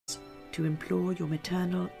to implore your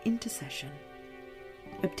maternal intercession.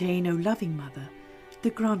 Obtain, O loving Mother, the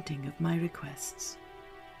granting of my requests.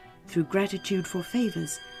 Through gratitude for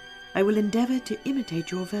favours, I will endeavour to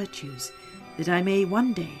imitate your virtues, that I may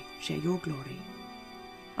one day share your glory.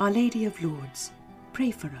 Our Lady of Lourdes,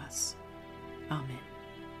 pray for us. Amen.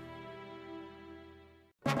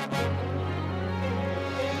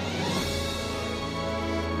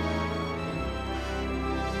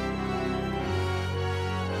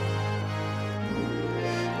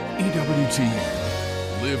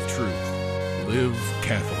 EWTN. Live truth. Live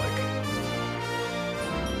Catholic.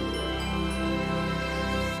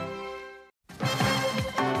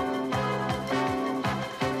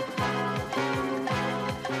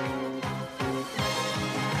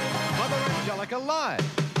 Mother Angelica Live,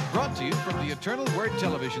 brought to you from the Eternal Word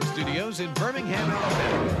Television Studios in Birmingham,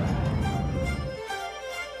 Alabama.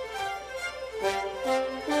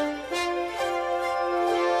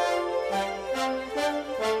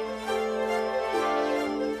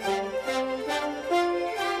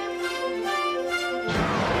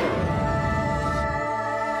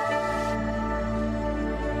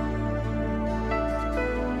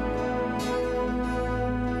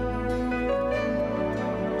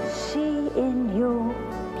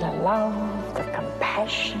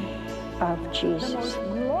 Of Jesus. The most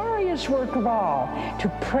glorious work of all, to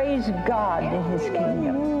praise God in His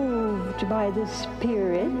kingdom. Moved by the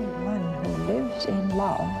Spirit, one who lives in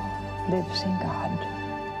love lives in God,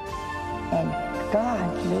 and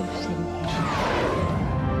God lives in him.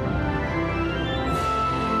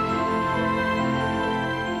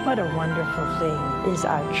 What a wonderful thing is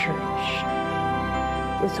our church.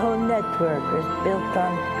 This whole network is built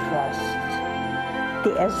on trust.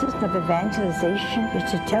 The essence of evangelization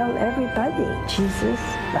is to tell everybody Jesus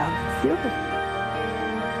loves you.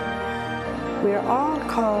 We're all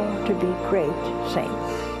called to be great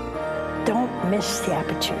saints. Don't miss the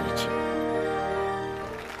opportunity.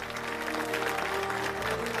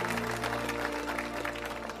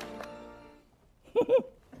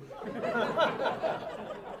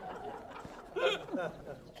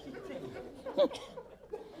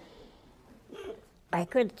 I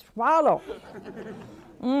couldn't swallow.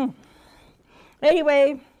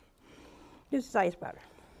 Anyway, this is ice water.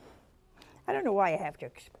 I don't know why I have to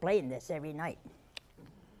explain this every night.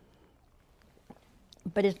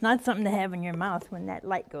 But it's not something to have in your mouth when that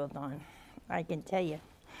light goes on, I can tell you.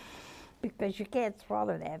 Because you can't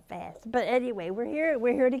swallow that fast. But anyway, we're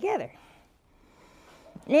here together.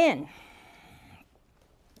 And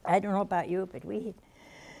I don't know about you, but we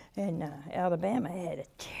in Alabama had a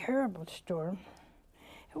terrible storm.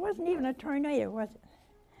 It wasn't even a tornado, was it?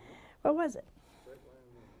 What was it?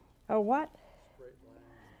 A what?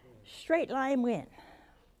 Straight line wind.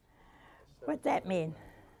 What's that mean?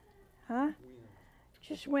 Huh?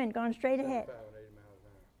 Just wind going straight ahead.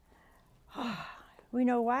 We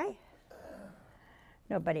know why?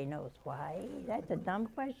 Nobody knows why. That's a dumb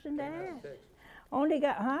question to ask. Only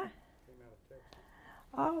God, huh?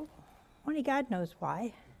 Oh, only God knows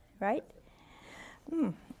why, right?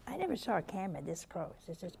 I never saw a camera this close.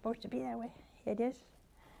 Is it supposed to be that way? It is?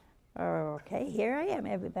 Okay, here I am,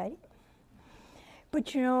 everybody.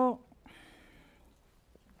 But you know,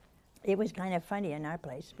 it was kind of funny in our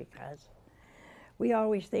place because we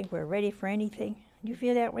always think we're ready for anything. Do you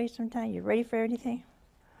feel that way sometimes? You're ready for anything?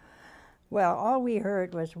 Well, all we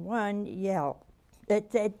heard was one yell that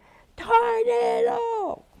said,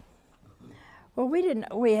 "Tornado!" Well,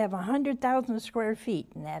 we have 100,000 square feet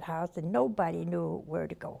in that house, and nobody knew where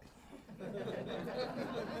to go.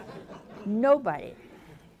 Nobody.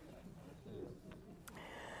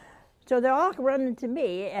 So they're all running to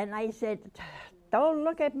me, and I said, "Don't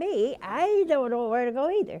look at me. I don't know where to go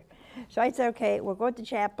either." So I said, "Okay, we'll go to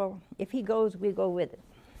chapel. If he goes, we go with him."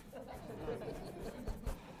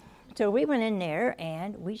 So we went in there,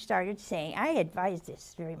 and we started saying, I advise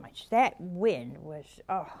this very much. That wind was,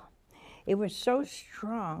 it was so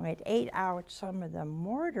strong, it ate out some of the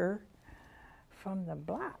mortar from the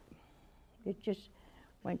block. It just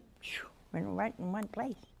went right in one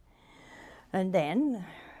place. And then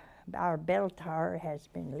our bell tower has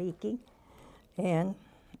been leaking, and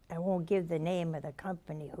I won't give the name of the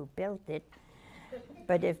company who built it,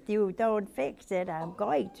 but if you don't fix it, I'm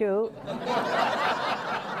going to.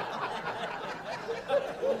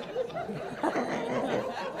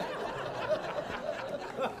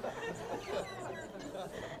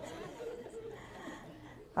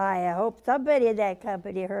 I hope somebody in that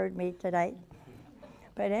company heard me tonight.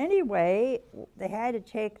 But anyway, they had to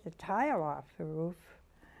take the tile off the roof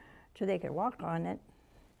so they could walk on it.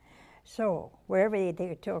 So wherever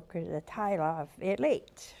they took the tile off, it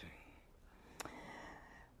leaked.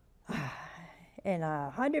 in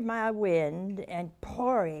a 100-mile wind and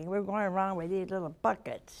pouring. We're going around with these little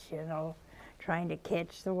buckets, you know, trying to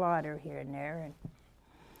catch the water here and there.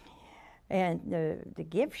 And the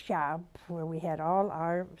gift shop where we had all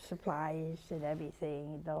our supplies and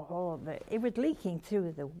everything, it was leaking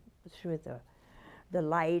through the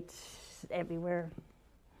lights everywhere.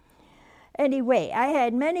 Anyway, I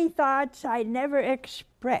had many thoughts I never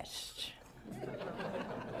expressed.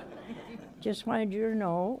 Just wanted you to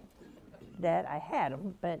know that I had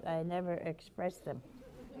them, but I never expressed them.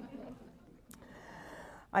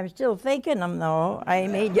 I'm still thinking them, though. I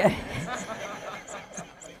made you.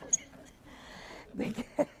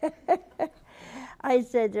 I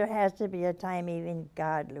said there has to be a time even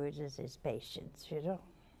God loses his patience, you know.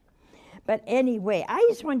 But anyway, I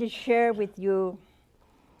just wanted to share with you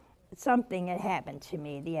something that happened to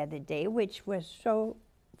me the other day, which was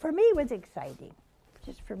for me, was exciting.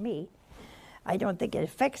 Just for me. I don't think it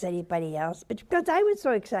affects anybody else, but because I was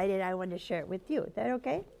so excited, I wanted to share it with you. Is that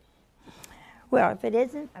okay? Well, if it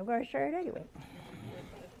isn't, I'm going to share it anyway.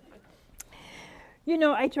 You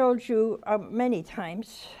know, I told you many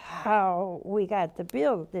times how we got to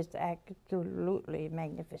build this absolutely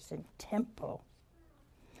magnificent temple.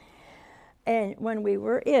 And when we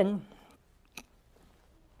were in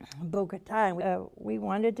Bogota, we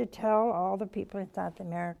wanted to tell all the people in South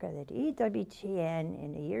America that EWTN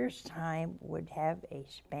in a year's time would have a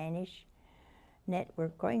Spanish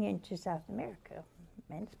network going into South America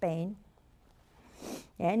and Spain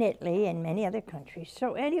and Italy and many other countries.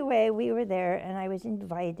 So anyway, we were there, and I was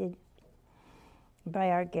invited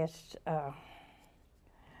by our guests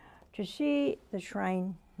to see the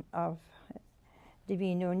shrine of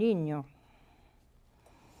Divino Niño.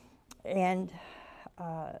 And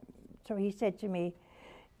so he said to me,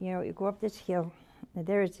 you know, you go up this hill, and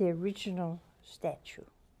there is the original statue.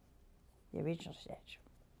 The original statue.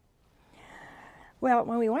 Well,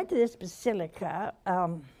 when we went to this basilica,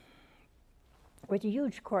 with a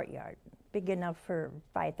huge courtyard, big enough for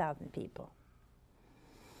 5,000 people.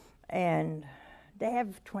 And they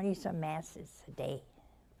have 20-some masses a day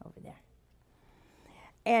over there.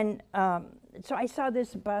 And so I saw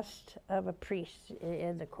this bust of a priest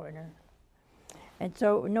in the corner. And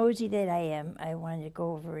so, nosy that I am, I wanted to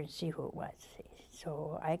go over and see who it was.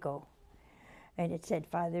 So I go. And it said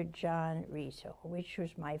Father John Rizzo, which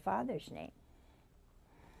was my father's name.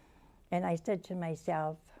 And I said to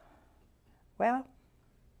myself, well,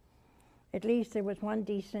 at least there was one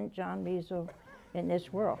decent John Rizzo in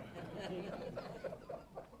this world.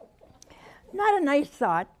 Not a nice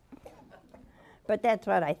thought, but that's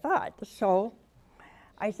what I thought. So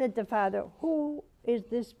I said to Father, who is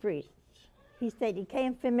this priest? He said he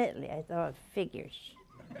came from Italy. I thought, figures.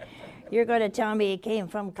 You're going to tell me he came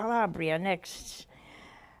from Calabria next.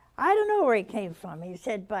 I don't know where he came from. He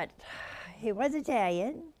said, but he was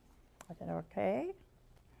Italian. I said, okay.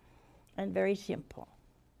 And very simple.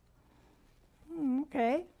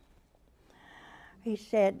 Okay. He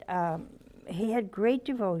said he had great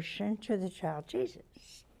devotion to the child Jesus.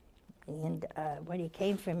 And when he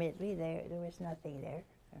came from Italy, there was nothing there.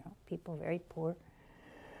 You know, people very poor.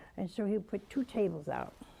 And so he put 2 tables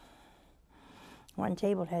out. One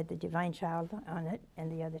table had the Divine Child on it,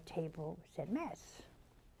 and the other table said Mass.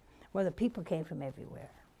 Well, the people came from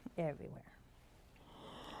everywhere, everywhere.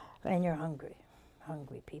 And you're hungry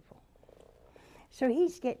people. So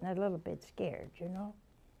he's getting a little bit scared, you know.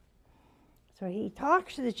 So he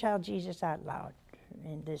talks to the child Jesus out loud,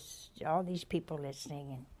 and all these people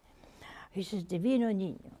listening, and he says, Divino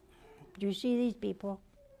Niño, do you see these people?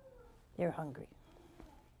 They're hungry.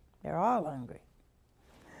 They're all hungry.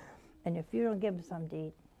 And if you don't give them something to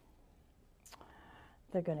eat,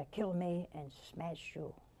 they're going to kill me and smash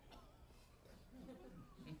you.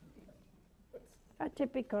 A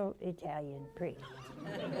typical Italian priest.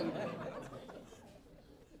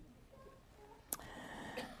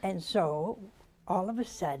 And so, all of a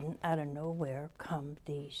sudden, out of nowhere, come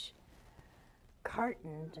these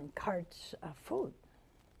cartons and carts of food.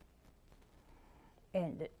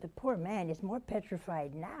 And the poor man is more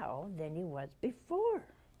petrified now than he was before.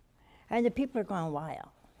 And the people are going wild,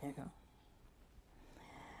 you know.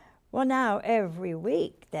 Well, now, every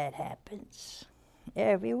week that happens.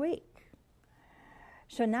 Every week.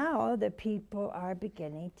 So now the people are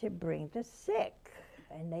beginning to bring the sick.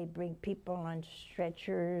 And they bring people on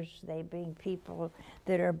stretchers. They bring people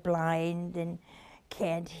that are blind and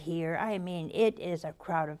can't hear. I mean, it is a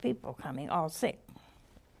crowd of people coming, all sick.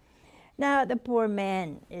 Now, the poor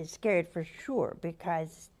man is scared for sure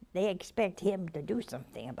because they expect him to do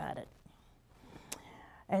something about it.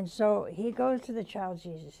 And so he goes to the child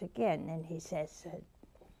Jesus again, and he says,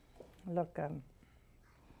 look,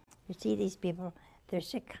 You see these people, they're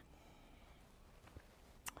sick.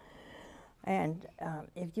 And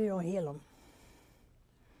if you don't heal them,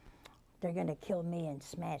 they're going to kill me and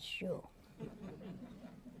smash you.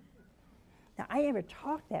 Now, I never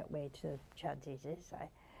talked that way to Child Jesus.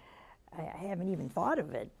 I haven't even thought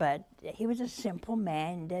of it, but he was a simple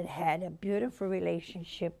man that had a beautiful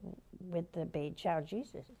relationship with the baby child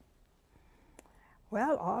Jesus.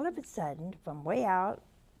 Well, all of a sudden, from way out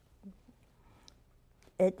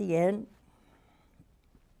at the end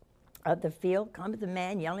of the field comes the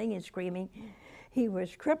man yelling and screaming. He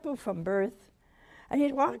was crippled from birth, and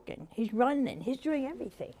he's walking, he's running, he's doing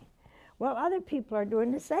everything. Well, other people are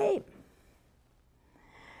doing the same.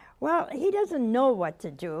 Well, he doesn't know what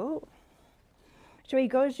to do. So he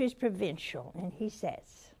goes to his provincial and he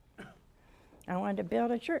says, I want to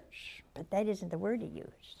build a church, but that isn't the word he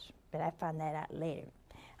used. But I found that out later.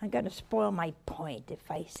 I'm going to spoil my point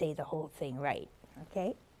if I say the whole thing right,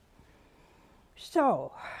 okay?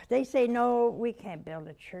 So they say, no, we can't build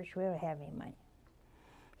a church. We don't have any money.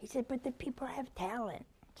 He said, but the people have talent.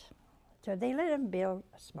 So they let him build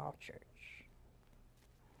a small church.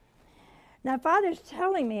 Now, Father's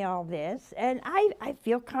telling me all this, and I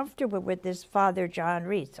feel comfortable with this Father John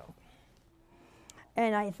Rizzo.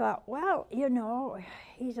 And I thought, well, you know,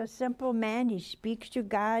 he's a simple man. He speaks to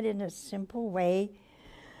God in a simple way.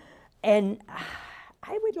 And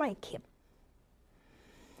I would like him.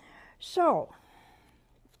 So,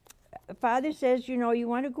 Father says, you know, you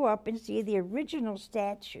want to go up and see the original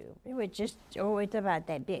statue. It was just, it's about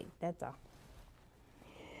that big, that's all.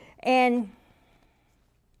 And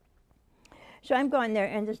so I'm going there,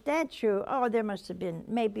 and the statue, there must have been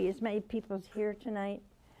maybe as many people here tonight.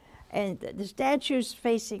 And the statue's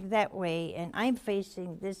facing that way, and I'm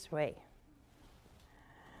facing this way.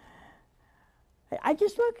 I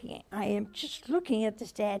am just looking at the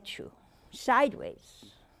statue, sideways.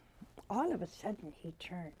 All of a sudden, he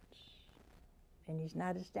turns, and he's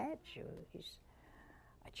not a statue, he's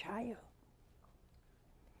a child.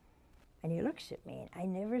 And he looks at me, and I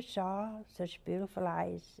never saw such beautiful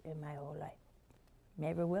eyes in my whole life.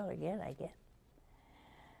 Never will again, I guess.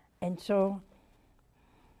 And so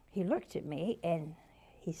he looked at me and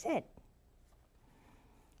he said,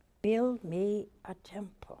 build me a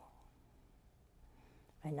temple,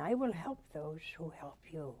 and I will help those who help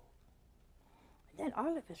you. And then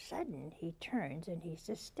all of a sudden he turns and he's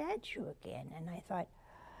a statue again. And I thought,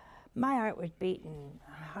 my heart was beating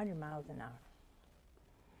 100 miles an hour.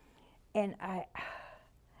 And I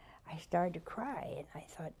started to cry, and I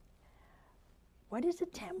thought, what is a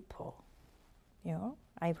temple? You know,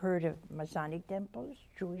 I've heard of Masonic temples,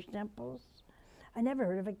 Jewish temples. I never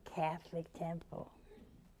heard of a Catholic temple.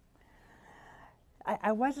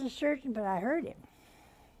 I wasn't certain, but I heard him.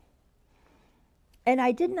 And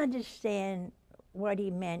I didn't understand what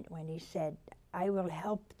he meant when he said, I will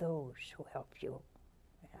help those who help you.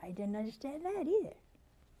 I didn't understand that either.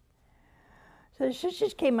 So the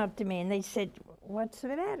sisters came up to me and they said, what's the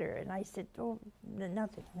matter? And I said,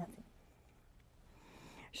 nothing.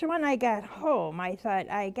 So when I got home, I thought,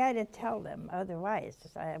 I got to tell them, otherwise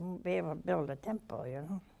I won't be able to build a temple, you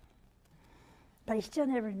know. But I still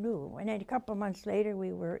never knew. And then a couple months later,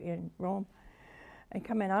 we were in Rome, and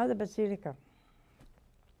coming out of the Basilica,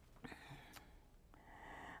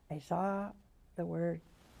 I saw the word,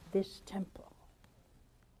 this temple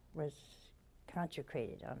was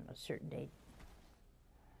consecrated on a certain date.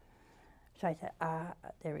 So I thought,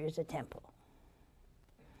 there is a temple.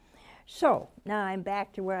 So now I'm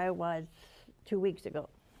back to where I was 2 weeks ago.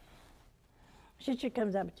 Sister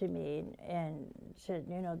comes up to me and said,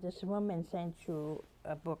 you know, this woman sent you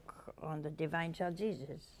a book on the divine child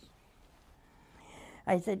Jesus.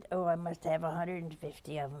 I said, I must have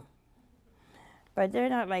 150 of them. But they're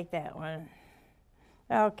not like that one.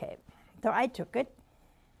 Okay, so I took it.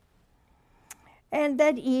 And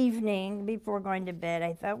that evening, before going to bed,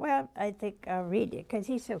 I thought, well, I think I'll read it, because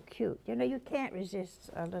he's so cute. You know, you can't resist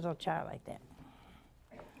a little child like that.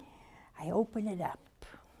 I open it up.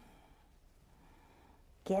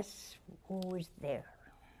 Guess who was there?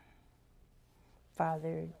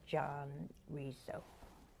 Father John Rizzo.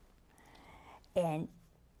 And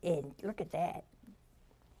look at that.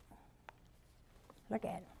 Look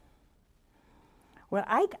at him. Well,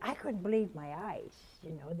 I couldn't believe my eyes.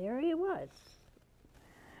 You know, there he was.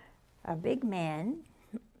 A big man,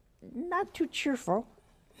 not too cheerful,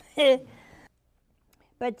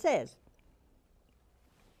 but says,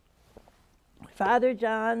 Father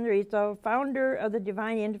John Rizzo, founder of the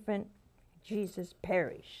Divine Infant Jesus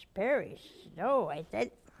Parish. Parish? No, I said,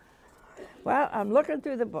 well, I'm looking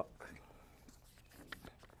through the book.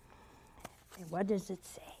 And what does it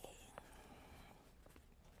say?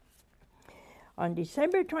 On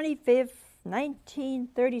December 25th,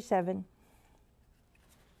 1937,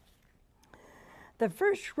 the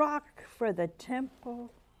first rock for the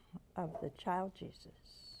temple of the child Jesus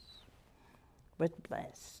was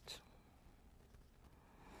blessed.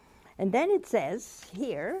 And then it says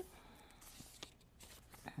here,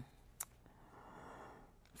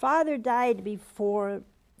 Father died before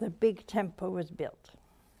the big temple was built.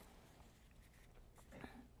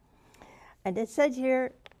 And it says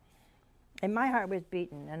here, and my heart was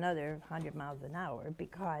beating another 100 miles an hour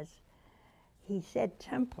because he said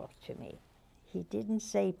temple to me. He didn't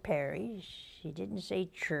say parish. He didn't say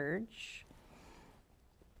church.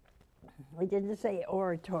 He didn't say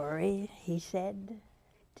oratory. He said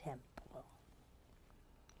temple.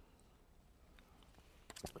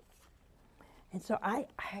 And so I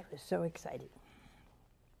was so excited.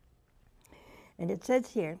 And it says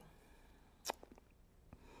here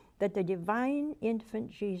that the divine infant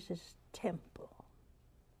Jesus temple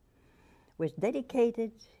was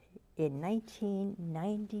dedicated in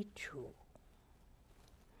 1992.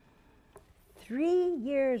 3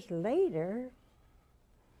 years later,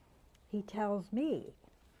 he tells me,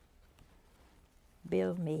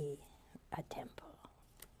 build me a temple.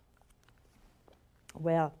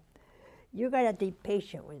 Well, you got to be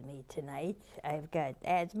patient with me tonight. I've got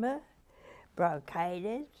asthma,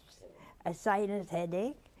 bronchitis, a sinus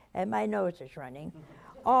headache, and my nose is running,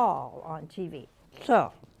 all on TV.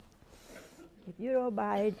 So, if you don't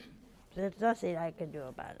mind, there's nothing I can do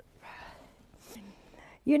about it.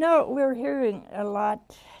 You know, we're hearing a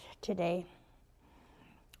lot today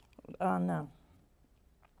on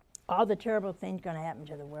all the terrible things going to happen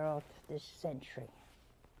to the world this century.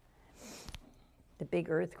 The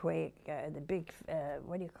big earthquake, the big,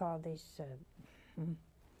 what do you call these,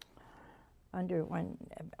 when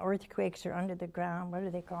earthquakes are under the ground, what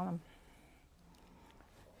do they call them?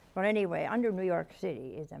 Well, anyway, under New York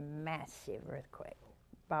City is a massive earthquake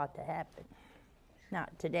about to happen.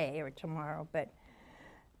 Not today or tomorrow, but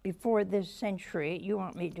before this century. You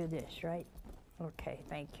want me to do this, right? Okay,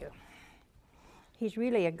 thank you. He's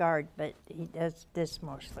really a guard, but he does this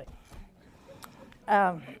mostly.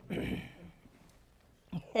 But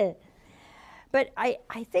I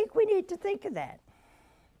think we need to think of that.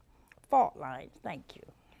 Fault lines, thank you.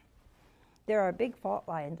 There are big fault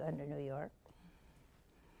lines under New York.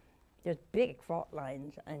 There's big fault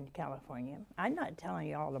lines in California. I'm not telling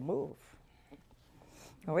you all to move.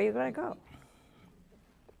 Where are you going to go?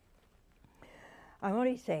 I'm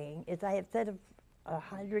only saying, as I have said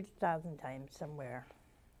 100,000 times somewhere,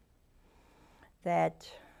 that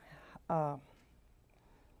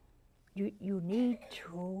you need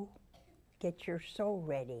to get your soul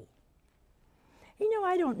ready. You know,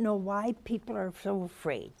 I don't know why people are so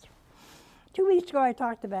afraid. 2 weeks ago I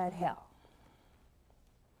talked about hell.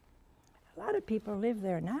 A lot of people live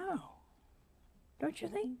there now, don't you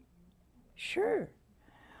think? Sure.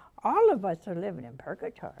 All of us are living in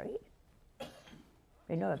purgatory.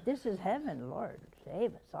 You know, if this is heaven, Lord,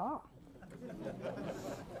 save us all.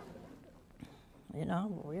 You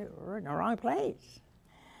know, we're in the wrong place.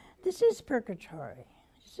 This is purgatory.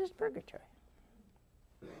 This is purgatory.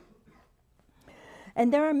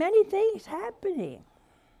 And there are many things happening.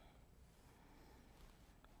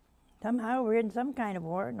 Somehow we're in some kind of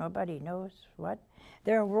war. Nobody knows what.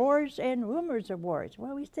 There are wars and rumors of wars.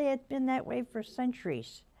 Well, we say it's been that way for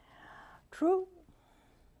centuries. True.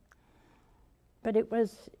 But it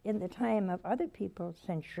was in the time of other people's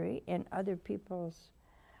century and other people's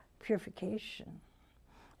purification.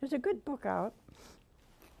 There's a good book out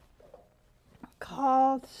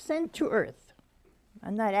called Sent to Earth.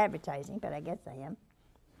 I'm not advertising, but I guess I am.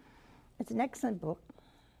 It's an excellent book.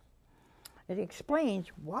 It explains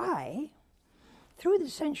why, through the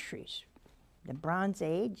centuries, the Bronze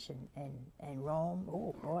Age and Rome,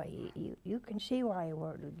 oh boy, you can see why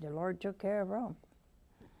the Lord took care of Rome.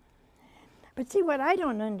 But see, what I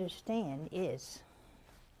don't understand is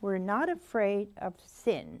we're not afraid of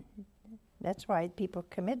sin. That's why people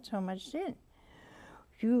commit so much sin.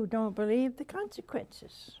 You don't believe the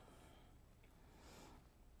consequences.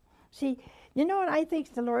 See, you know what I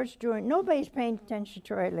think the Lord's doing? Nobody's paying attention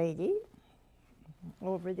to Our Lady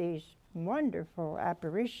over these wonderful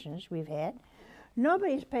apparitions we've had.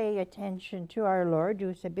 Nobody's paying attention to our Lord,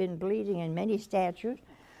 who's been bleeding in many statues.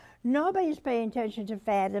 Nobody's paying attention to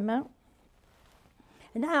Fatima.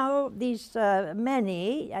 Now, these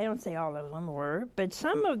many, I don't say all of them were, but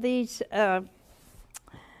some of these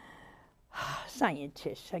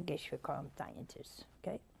scientists, I guess you would call them scientists,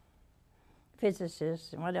 okay?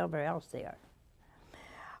 Physicists and whatever else they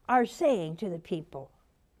are saying to the people,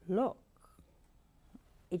 look,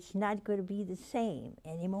 it's not going to be the same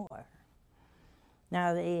anymore.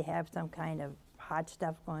 Now they have some kind of hot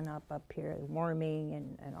stuff going up here, warming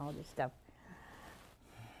and all this stuff.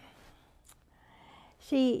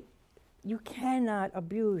 See, you cannot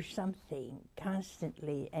abuse something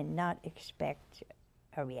constantly and not expect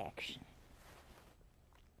a reaction.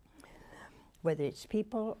 Whether it's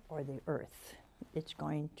people or the earth, it's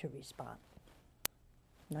going to respond.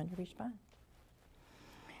 Going to respond.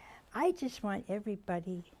 I just want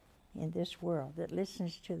everybody in this world that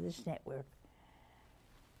listens to this network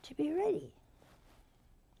to be ready.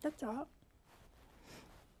 That's all.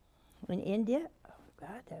 In India, oh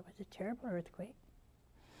God, that was a terrible earthquake.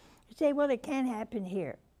 You say, well, it can't happen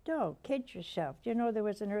here. Don't kid yourself. Do you know there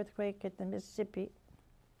was an earthquake at the Mississippi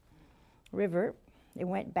River? It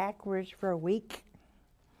went backwards for a week,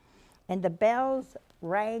 and the bells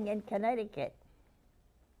rang in Connecticut.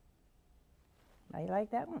 I like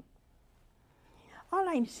that one. All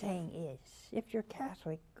I'm saying is, if you're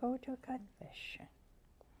Catholic, go to confession.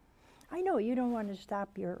 I know you don't want to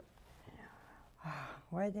stop your,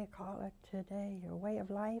 what do they call it today, your way of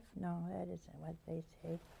life? No, that isn't what they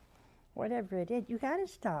say. Whatever it is, you got to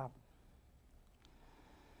stop.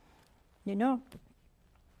 You know,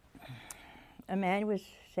 a man was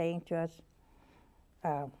saying to us,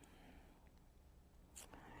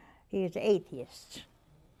 he is an atheist.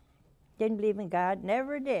 Didn't believe in God,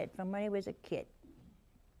 never did, from when he was a kid.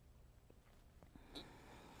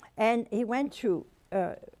 And he went to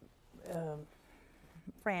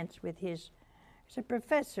France with he's a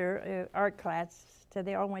professor, art class, so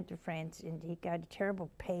they all went to France, and he got a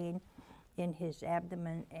terrible pain in his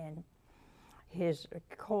abdomen, and his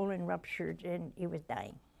colon ruptured, and he was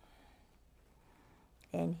dying.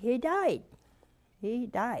 And he died. He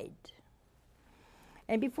died.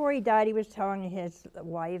 And before he died, he was telling his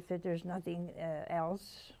wife that there's nothing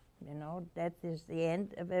else, you know, death is the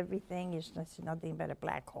end of everything, it's nothing but a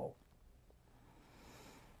black hole.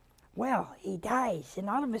 Well, he dies, and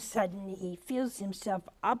all of a sudden he feels himself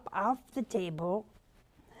up off the table,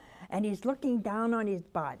 and he's looking down on his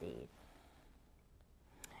body.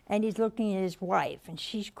 And he's looking at his wife, and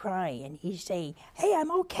she's crying, and he's saying, hey,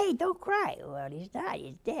 I'm okay, don't cry. Well, he's not,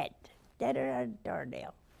 he's dead. Dead as a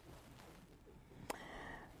doornail.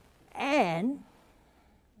 And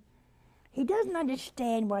he doesn't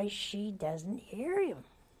understand why she doesn't hear him.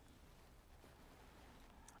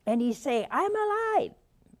 And he's saying, I'm alive.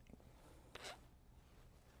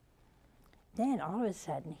 Then all of a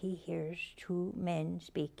sudden he hears two men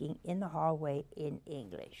speaking in the hallway in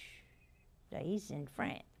English. Now he's in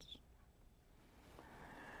France.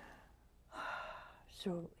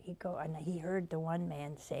 So he heard the one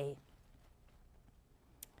man say,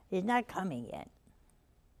 he's not coming yet.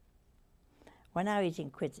 Well, now he's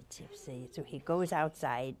inquisitive, see, so he goes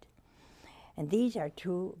outside, and these are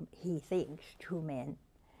two, he thinks, two men.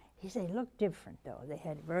 He said, they look different, though. They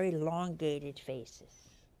had very elongated faces.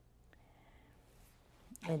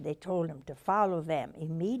 And they told him to follow them.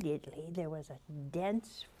 Immediately, there was a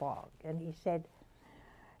dense fog, and he said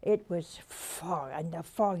it was fog, and the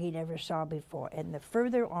fog he never saw before. And the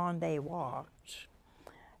further on they walked,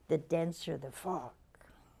 the denser the fog.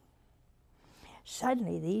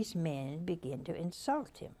 Suddenly, these men begin to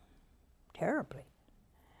insult him terribly.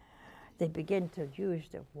 They begin to use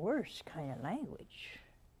the worst kind of language.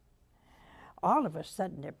 All of a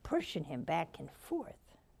sudden, they're pushing him back and forth.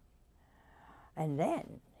 And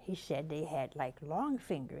then he said they had like long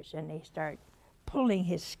fingers, and they start pulling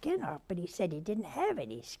his skin off, but he said he didn't have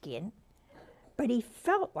any skin, but he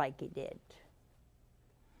felt like he did.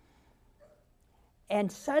 And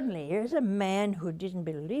suddenly, here's a man who didn't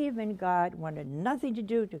believe in God, wanted nothing to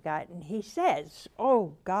do with God, and he says,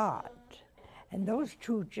 oh, God. And those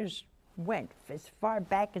two just went as far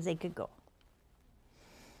back as they could go.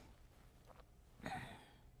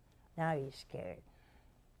 Now he's scared.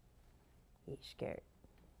 He's scared.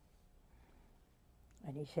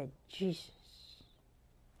 And he said, Jesus,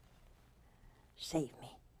 save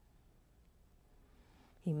me.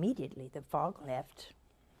 Immediately, the fog left.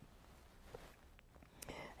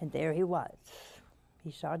 And there he was. He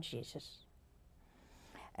saw Jesus.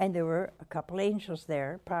 And there were a couple angels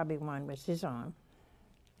there, probably one was his own.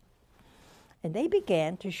 And they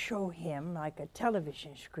began to show him, like a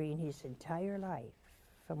television screen, his entire life,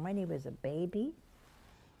 from when he was a baby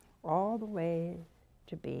all the way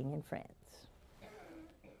to being in France.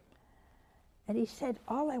 And he said,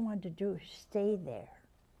 all I wanted to do is stay there.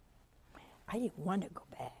 I didn't want to go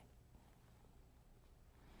back.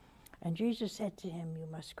 And Jesus said to him, you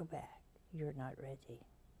must go back. You're not ready.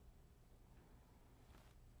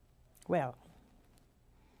 Well,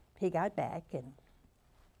 he got back, and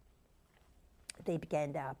they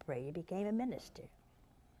began to operate. He became a minister.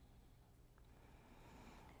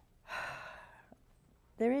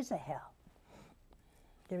 There is a hell.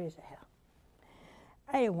 There is a hell.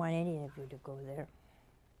 I don't want any of you to go there.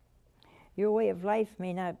 Your way of life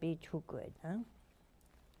may not be too good, huh?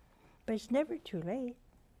 But it's never too late.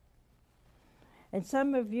 And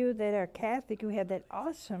some of you that are Catholic, you have that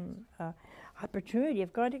awesome opportunity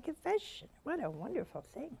of going to confession. What a wonderful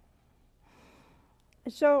thing.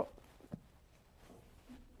 So,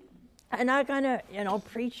 I'm not going to,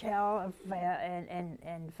 preach hell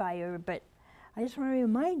and fire, but I just want to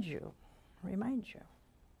remind you.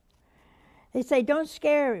 They say, don't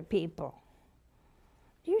scare people.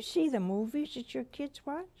 Do you see the movies that your kids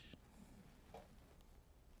watch?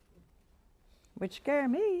 Would scare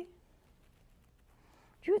me.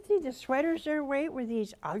 Do you think the sweaters they're wearing were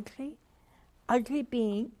these ugly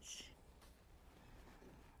beings?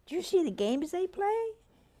 Do you see the games they play?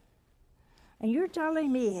 And you're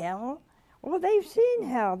telling me hell? Well, they've seen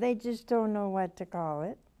hell. They just don't know what to call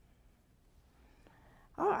it.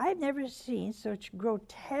 Oh, I've never seen such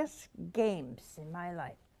grotesque games in my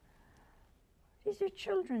life. These are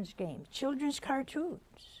children's games, children's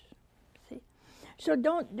cartoons. See? So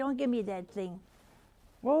don't give me that thing.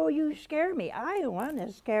 Oh, you scare me. I want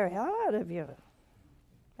to scare hell out of you.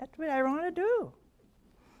 That's what I want to do.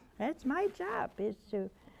 That's my job, is to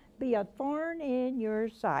be a thorn in your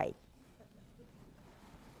side.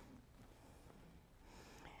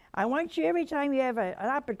 I want you, every time you have an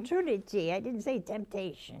opportunity, I didn't say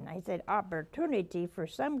temptation, I said opportunity for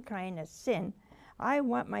some kind of sin, I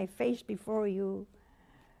want my face before you,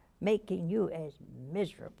 making you as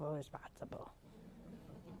miserable as possible.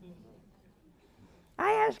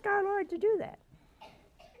 I asked our Lord to do that.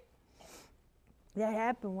 That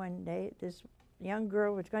happened one day. This young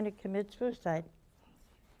girl was going to commit suicide.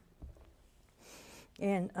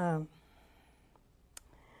 And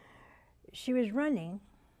she was running.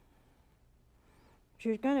 She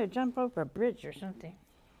was going to jump over a bridge or something.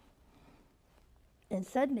 And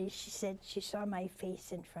suddenly she said she saw my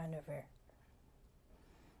face in front of her.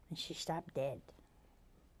 And she stopped dead.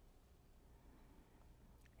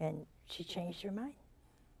 And she changed her mind.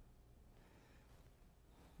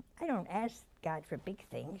 I don't ask God for big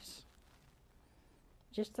things.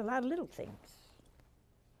 Just a lot of little things.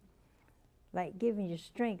 Like giving you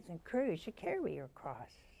strength and courage to carry your cross.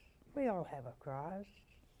 We all have a cross.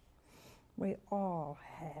 We all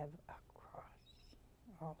have a cross.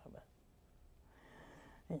 All of us.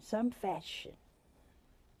 In some fashion.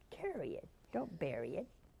 Carry it. Don't bury it.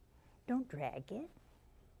 Don't drag it.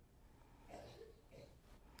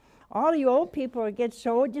 All you old people get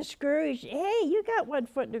so discouraged. Hey, you got one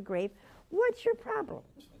foot in the grave. What's your problem?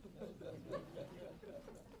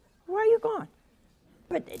 Where are you going?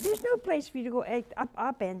 But there's no place for you to go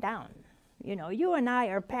up and down. You know, you and I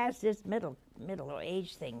are past this middle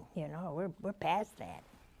age thing. You know, we're past that.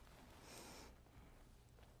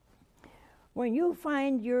 When you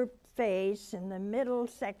find your face in the middle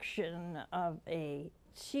section of a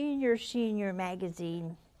senior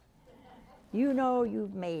magazine, you know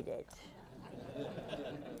you've made it.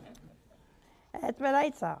 That's what I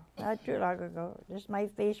saw not too long ago. Just my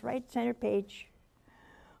face right center page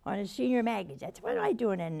on a senior magazine. That's what am I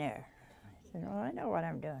doing in there? I said, well, I know what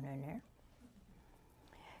I'm doing in there.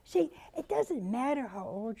 See, it doesn't matter how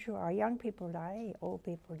old you are. Young people die, old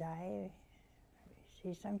people die.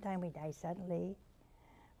 See, sometimes we die suddenly.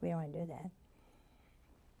 We don't want to do that.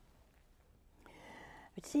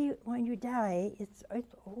 But see, when you die, it's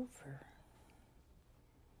over.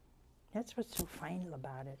 That's what's so final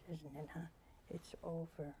about it, isn't it, huh? It's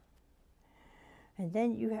over. And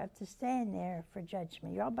then you have to stand there for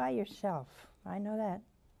judgment. You're all by yourself. I know that.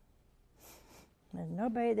 There's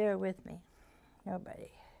nobody there with me.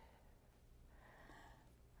 Nobody.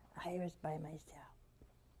 I was by myself.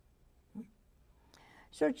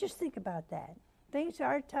 So just think about that. Things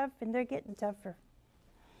are tough and they're getting tougher.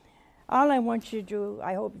 All I want you to do,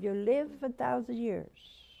 I hope you live 1,000 years.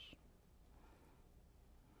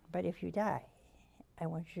 But if you die, I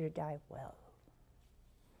want you to die well.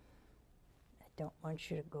 I don't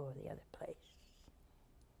want you to go the other place.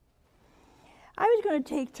 I was going to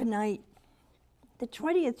take tonight the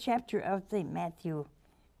 20th chapter of St. Matthew.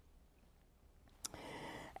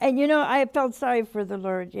 And you know, I felt sorry for the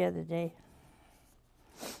Lord the other day.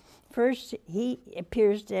 First, he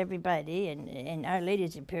appears to everybody, and Our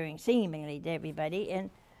Lady's appearing seemingly to everybody, and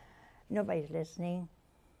nobody's listening.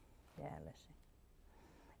 Yeah, listening.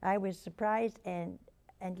 I was surprised and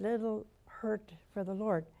little hurt for the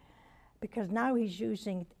Lord, because now he's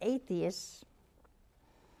using atheists,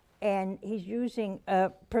 and he's using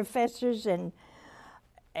professors and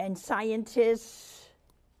scientists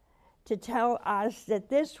to tell us that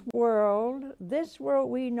this world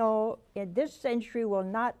we know in this century will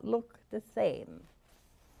not look the same.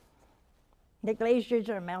 The glaciers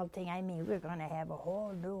are melting. I mean, we're going to have a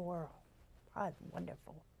whole new world. That's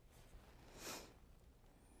wonderful.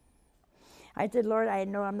 I said, Lord, I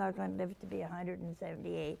know I'm not going to live to be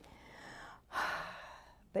 178.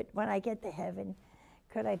 But when I get to heaven,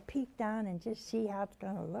 could I peek down and just see how it's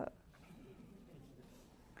going to look?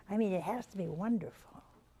 I mean, it has to be wonderful.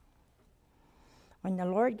 When the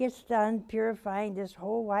Lord gets done purifying this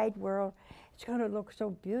whole wide world, it's going to look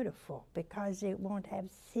so beautiful because it won't have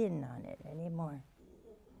sin on it anymore.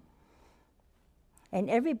 And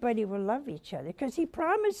everybody will love each other because he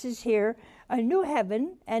promises here a new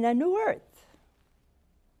heaven and a new earth.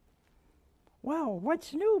 Well,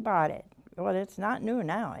 what's new about it? Well, it's not new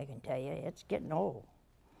now, I can tell you. It's getting old.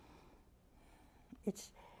 It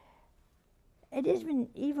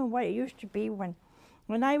isn't even what it used to be when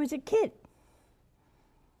I was a kid.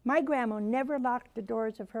 My grandma never locked the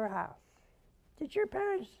doors of her house. Did your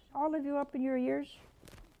parents, all of you up in your years,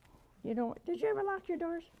 did you ever lock your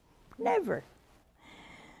doors? Never.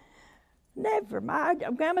 Never. My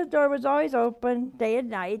grandma's door was always open, day and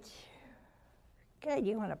night. God,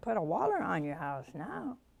 you want to put a wall around your house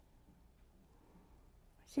now.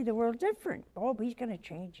 See, the world's different. Oh, he's going to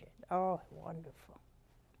change it. Oh, wonderful.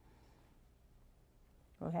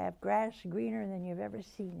 We'll have grass greener than you've ever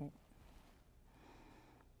seen it.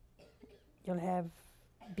 You'll have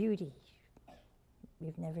beauty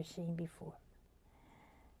you've never seen before.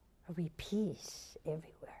 There'll be peace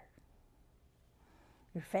everywhere.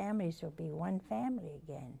 Your families will be one family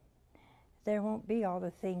again. There won't be all the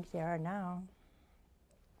things there are now.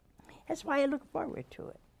 That's why I look forward to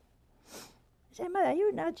it. I say, Mother, are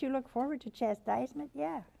you nuts? You look forward to chastisement?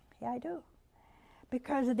 Yeah, I do.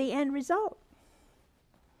 Because of the end result.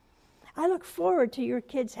 I look forward to your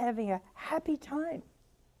kids having a happy time.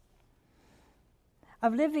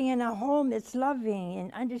 Of living in a home that's loving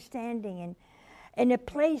and understanding and in a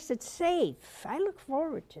place that's safe. I look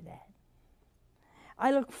forward to that. I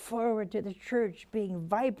look forward to the church being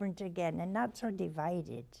vibrant again and not so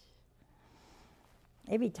divided.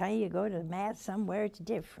 Every time you go to Mass somewhere, it's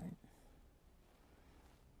different.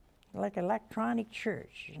 Like electronic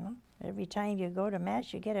church, you know. Every time you go to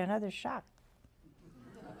Mass, you get another shock.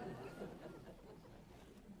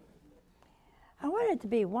 I want it to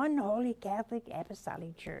be one holy Catholic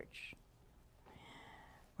apostolic church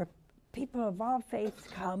where people of all faiths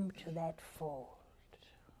come to that fold.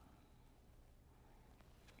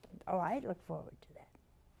 Oh, I look forward to that.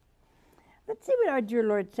 Let's see what our dear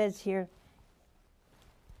Lord says here.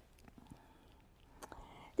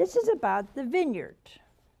 This is about the vineyard.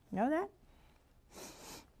 Know that?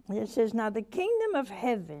 It says, now the kingdom of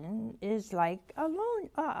heaven is like a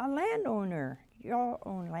landowner. You all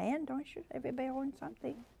own land, don't you? Everybody owns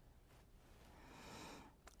something.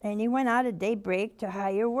 And he went out at daybreak to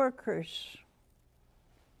hire workers.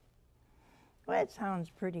 Well, that sounds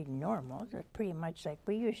pretty normal. That's pretty much like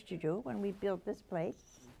we used to do when we built this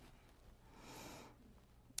place.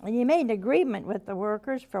 And he made an agreement with the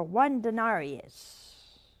workers for 1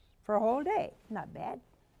 denarius for a whole day. Not bad.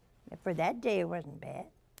 For that day, it wasn't bad.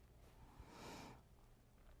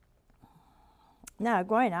 Now,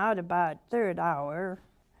 going out about third hour,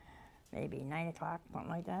 maybe 9 o'clock,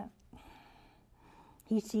 something like that,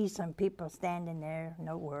 he sees some people standing there,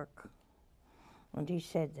 no work. And he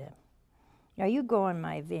said, now you go in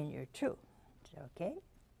my vineyard too. I said, okay,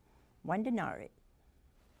 1 denarii.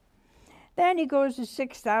 Then he goes the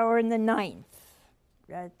 6th hour and the 9th.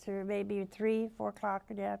 That's maybe 3, 4 o'clock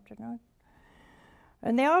in the afternoon.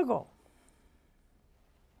 And they all go.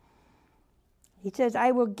 He says, I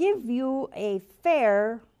will give you a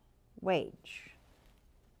fair wage.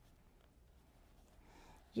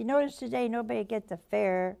 You notice today nobody gets a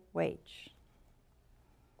fair wage.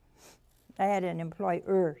 I had an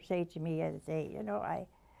employer say to me the other day, you know, I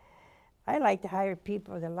like to hire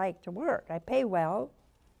people that like to work. I pay well.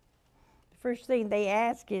 The first thing they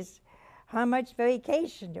ask is, how much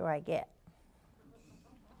vacation do I get?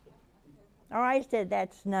 Oh, I said,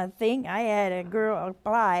 that's nothing. I had a girl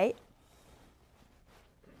apply.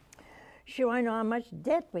 She wanted to know how much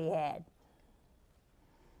debt we had.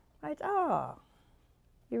 I said, oh,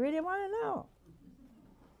 you really want to know?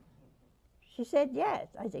 She said, yes.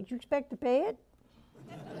 I said, you expect to pay it?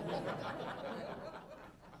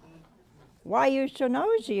 Why are you so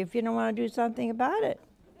nosy if you don't want to do something about it?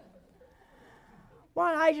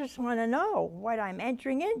 Well, I just want to know what I'm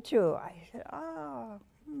entering into. I said, oh,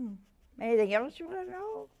 anything else you want to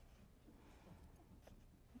know?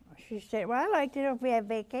 She said, well, I'd like to know if we have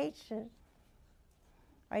vacation.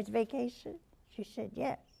 I said, vacation? She said,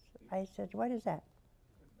 yes. I said, what is that?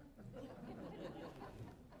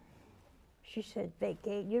 She said,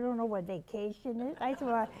 you don't know what vacation is? I said,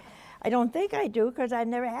 well, I don't think I do because I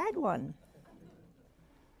never had one.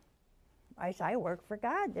 I said, I work for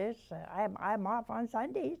God. I'm off on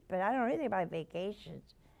Sundays, but I don't know anything about vacations.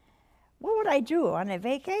 What would I do on a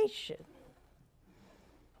vacation?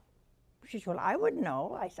 She said, well, I wouldn't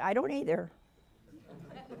know. I said, I don't either.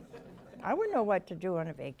 I wouldn't know what to do on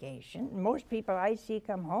a vacation. Most people I see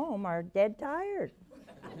come home are dead tired.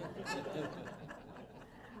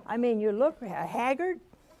 I mean, you look haggard.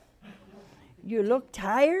 You look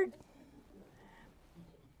tired.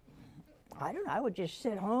 I don't know. I would just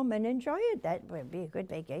sit home and enjoy it. That would be a good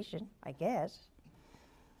vacation, I guess.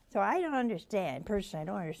 So I don't understand. Personally, I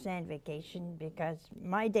don't understand vacation because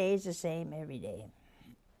my day is the same every day.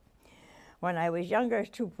 When I was younger, I was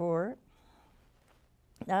too poor.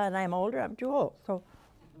 Now that I'm older, I'm too old. So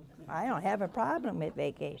I don't have a problem with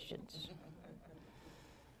vacations.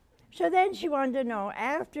 So then she wanted to know,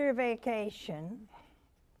 after vacation,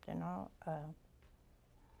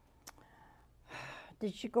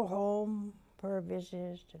 did she go home for a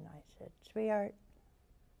visit? And I said, sweetheart,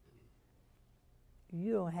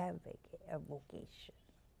 you don't have a vocation.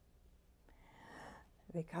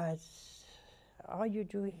 Because all you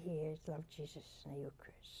do here is love Jesus in the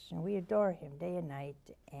Eucharist. And we adore him day and night,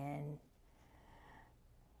 and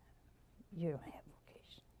you don't have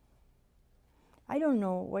vocation. I don't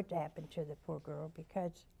know what happened to the poor girl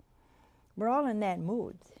because we're all in that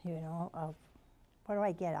mood, of what do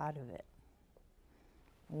I get out of it?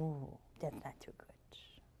 Ooh, that's not too good.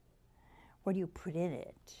 What do you put in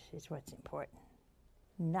it is what's important,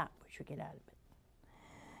 not what you get out of it.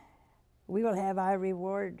 We will have our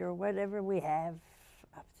reward or whatever we have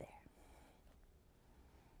up there.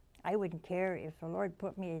 I wouldn't care if the Lord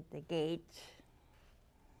put me at the gate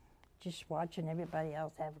just watching everybody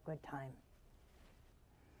else have a good time.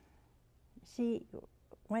 See,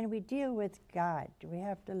 when we deal with God, we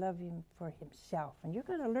have to love him for himself. And you're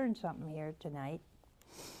going to learn something here tonight.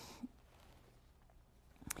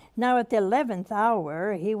 Now at the 11th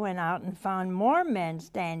hour, he went out and found more men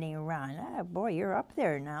standing around. Ah, boy, you're up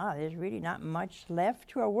there now. There's really not much left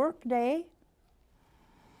to a work day.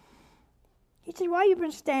 He said, why you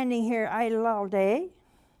been standing here idle all day?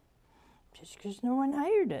 Just because no one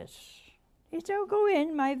hired us. He said, oh, go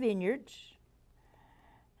in my vineyards.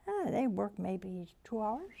 They work maybe 2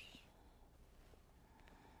 hours.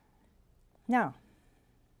 Now,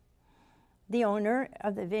 the owner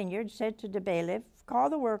of the vineyard said to the bailiff, call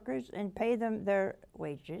the workers and pay them their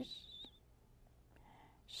wages,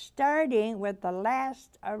 starting with the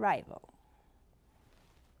last arrival,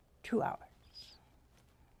 2 hours.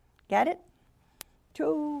 Got it?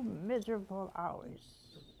 2 miserable hours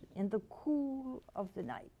in the cool of the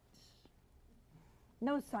night.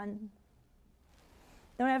 No sun.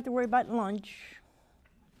 Don't have to worry about lunch.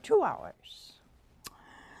 2 hours.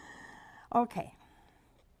 Okay.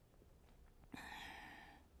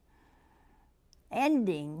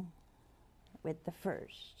 Ending with the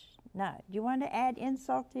first. Now, do you want to add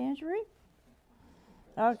insult to injury?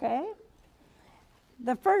 Okay.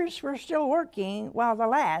 The first were still working while the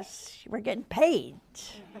last were getting paid.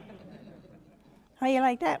 How you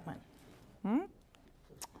like that one?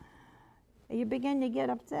 Are you beginning to get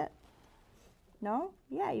upset? No?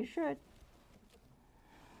 Yeah, you should.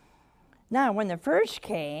 Now, when the first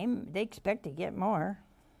came, they expect to get more.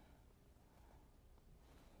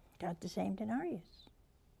 Got the same denarius.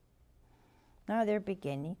 Now they're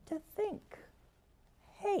beginning to think.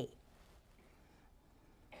 Hey,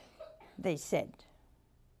 they said.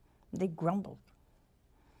 They grumbled.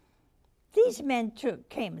 These men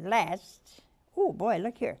came last. Oh boy,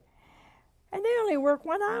 look here. And they only work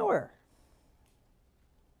 1 hour.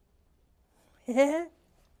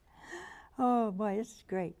 Oh boy, this is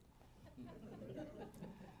great.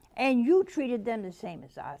 And you treated them the same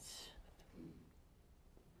as us.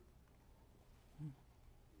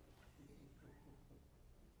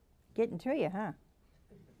 Getting to you, huh?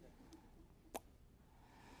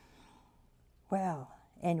 Well,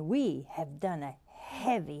 and we have done a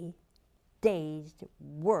heavy day's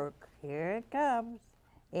work. Here it comes.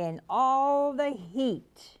 In all the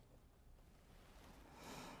heat.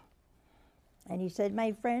 And he said,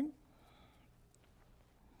 my friend,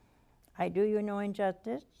 I do you no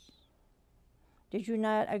injustice. Did you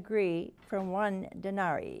not agree from 1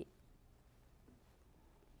 denarii?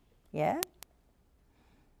 Yeah?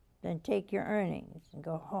 Then take your earnings and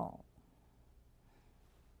go home.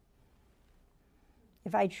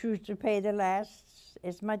 If I choose to pay the last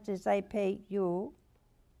as much as I pay you,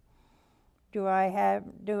 do I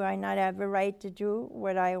not have a right to do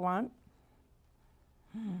what I want?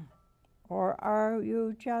 Or are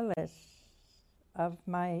you jealous of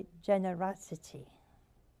my generosity?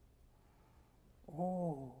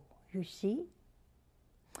 Oh, you see?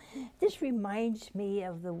 This reminds me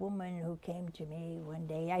of the woman who came to me one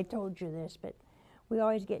day. I told you this, but we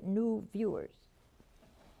always get new viewers.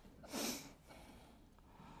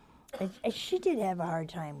 And she did have a hard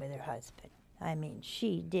time with her husband. I mean,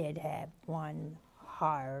 she did have one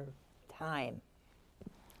hard time.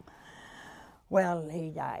 Well,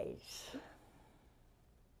 he dies.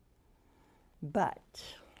 But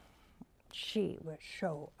she was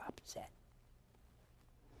so upset.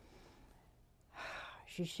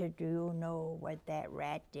 She said, "Do you know what that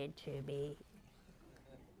rat did to me?"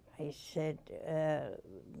 I said,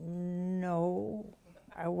 no.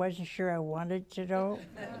 I wasn't sure I wanted to know.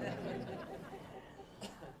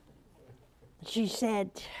 She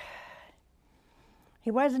said,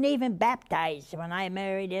 "He wasn't even baptized when I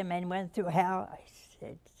married him and went through hell." I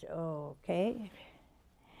said, "Okay."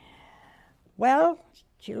 Well,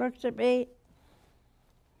 she looked at me.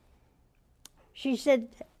 She said,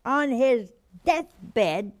 on his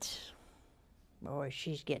deathbed, boy,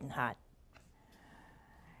 she's getting hot.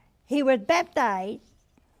 He was baptized.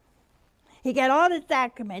 He got all the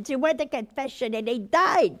sacraments. He went to confession and he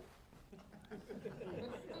died.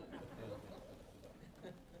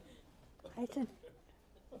 I said,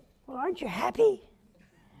 "Well, aren't you happy?"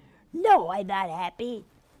 "No, I'm not happy.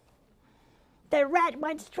 The rat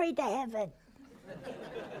went straight to heaven."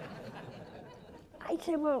 I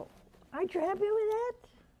said, "Well, aren't you happy with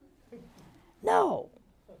that?" "No.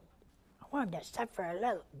 I want him to suffer a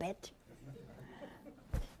little bit."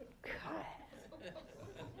 God.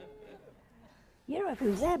 You know, if it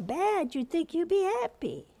was that bad, you'd think you'd be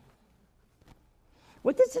happy.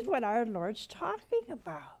 Well, this is what our Lord's talking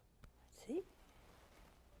about. See?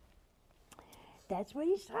 That's what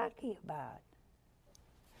he's talking about.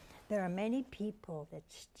 There are many people that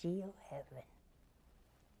steal heaven.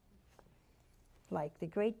 Like the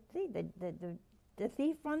great thief, the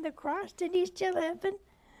thief on the cross, did he steal heaven?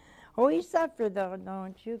 Oh, he suffered though,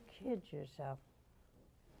 don't you kid yourself.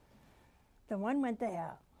 The one went to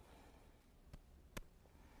hell.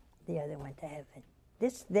 The other went to heaven.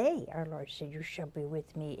 This day, our Lord said, "You shall be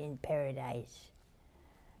with me in paradise."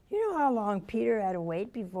 You know how long Peter had to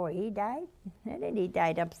wait before he died? And then he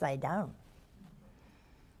died upside down.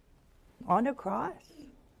 On a cross.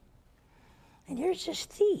 And here's this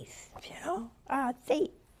thief, a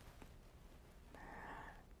thief.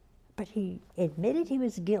 But he admitted he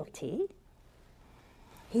was guilty.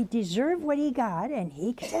 He deserved what he got, and he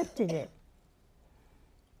accepted it.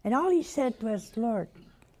 And all he said was, "Lord,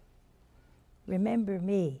 remember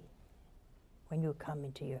me when you come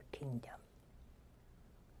into your kingdom."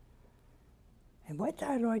 And what did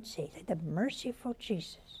our Lord say? The merciful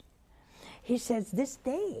Jesus. He says, "This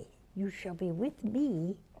day you shall be with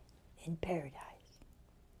me in paradise."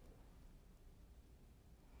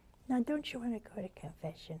 Now, don't you want to go to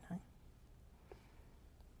confession, huh?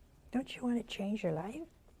 Don't you want to change your life?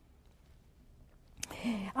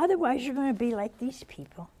 Otherwise, you're going to be like these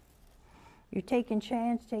people. You're taking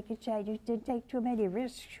chance. You did take too many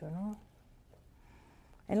risks,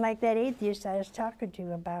 And like that atheist I was talking to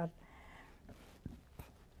you about,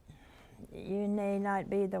 you may not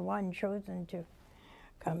be the one chosen to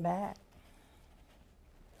come back.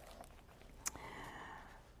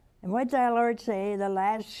 And what did our Lord say? The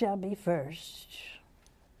last shall be first,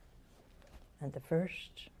 and the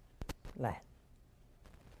first last.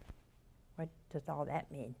 What does all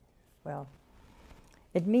that mean? Well,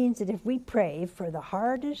 it means that if we pray for the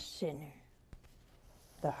hardest sinner,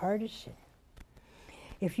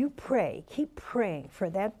 if you pray, keep praying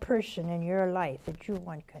for that person in your life that you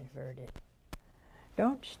want converted.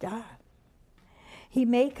 Don't stop. He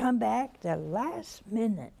may come back the last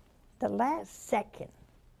minute, the last second,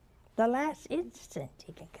 the last instant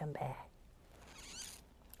he can come back.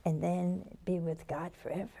 And then be with God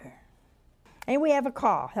forever. And we have a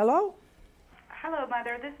call. Hello? Hello,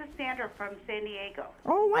 Mother. This is Sandra from San Diego.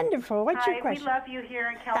 Oh, wonderful. What's your question? We love you here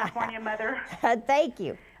in California, Mother. Thank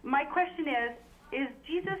you. My question is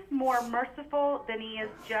Jesus more merciful than he is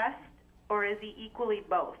just, or is he equally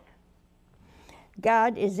both?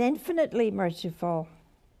 God is infinitely merciful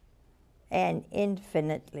and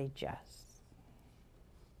infinitely just.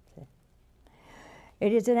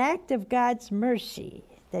 It is an act of God's mercy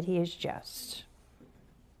that he is just.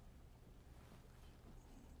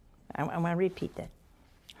 I want to repeat that.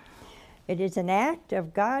 It is an act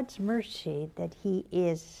of God's mercy that he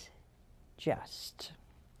is just.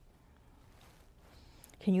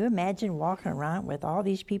 Can you imagine walking around with all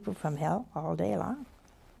these people from hell all day long?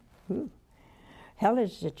 Ooh. Hell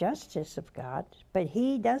is the justice of God, but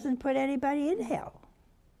he doesn't put anybody in hell.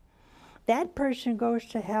 That person goes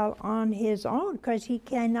to hell on his own because he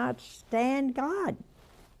cannot stand God.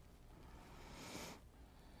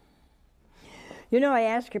 You know, I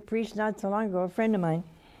asked a priest not so long ago, a friend of mine,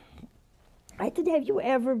 I said, have you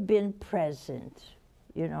ever been present,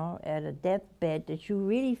 you know, at a deathbed that you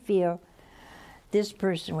really feel this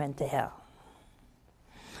person went to hell?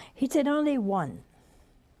 He said, only one.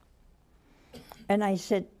 And I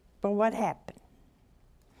said, well, what happened?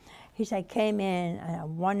 He said, I came in and I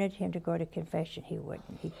wanted him to go to confession. He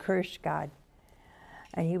wouldn't. He cursed God.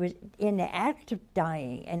 And he was in the act of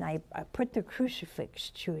dying, and I put the crucifix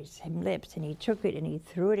to his lips, and he took it and he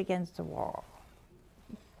threw it against the wall.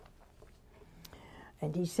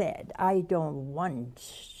 And he said, I don't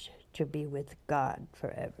want to be with God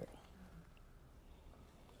forever.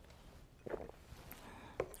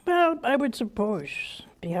 Well, I would suppose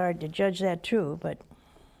it'd be hard to judge that too, but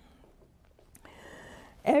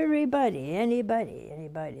everybody, anybody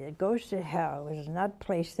that goes to hell is not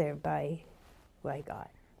placed there by God.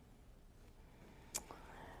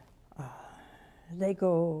 They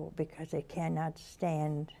go because they cannot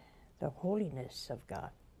stand the holiness of God.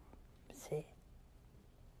 See?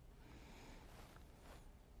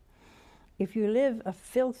 If you live a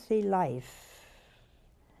filthy life,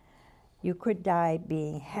 you could die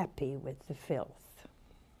being happy with the filth.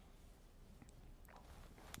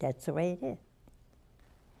 That's the way it is.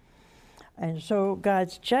 And so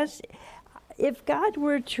God's just, if God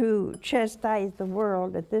were to chastise the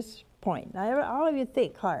world at this point, now all of you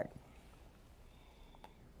think hard.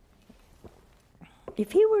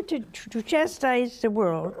 If he were to chastise the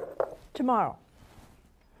world tomorrow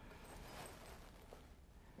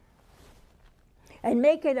and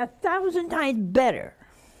make it 1,000 times better,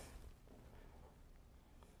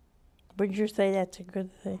 wouldn't you say that's a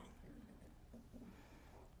good thing?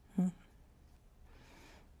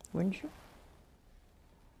 Wouldn't you?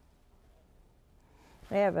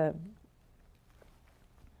 They have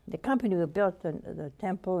the company who built the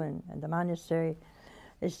temple and the monastery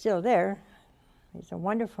is still there. He's a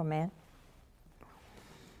wonderful man.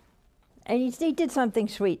 And he did something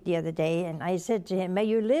sweet the other day, and I said to him, may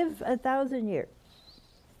you live 1,000 years.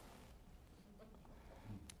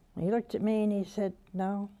 And he looked at me and he said,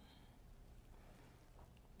 no,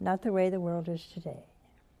 not the way the world is today.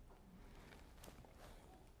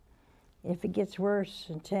 If it gets worse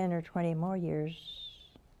in 10 or 20 more years,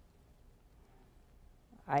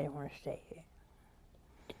 I don't want to stay here.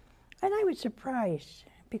 And I was surprised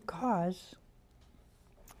because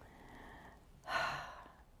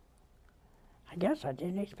I guess I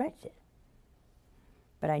didn't expect it.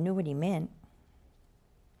 But I knew what he meant.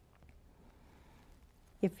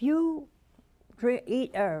 If you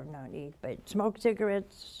smoke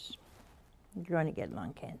cigarettes, you're going to get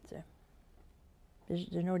lung cancer. There's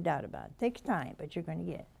no doubt about it. It takes time, but you're going to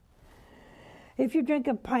get it. If you drink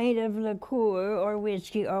a pint of liqueur or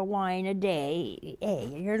whiskey or wine a day, hey,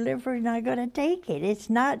 your liver's not going to take it. It's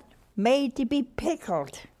not made to be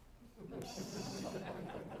pickled.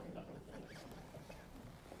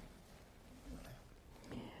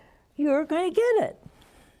 You're going to get it.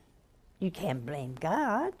 You can't blame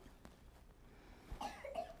God.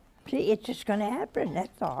 See, it's just going to happen,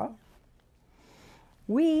 that's all.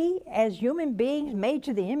 We, as human beings made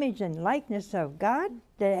to the image and likeness of God,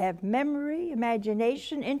 that have memory,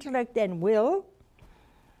 imagination, intellect, and will,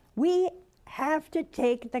 we have to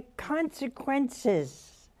take the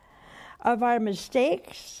consequences of our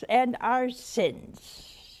mistakes and our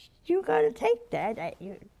sins. You got to take that.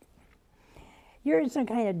 You're in some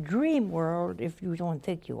kind of dream world if you don't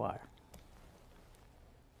think you are.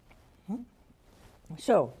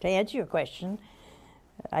 So, to answer your question,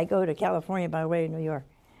 I go to California by way of New York.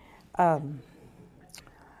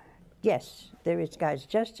 Yes, there is God's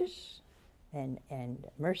justice and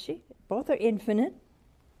mercy. Both are infinite.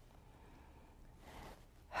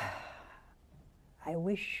 I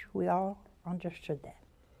wish we all understood that.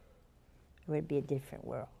 It would be a different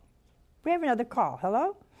world. We have another call.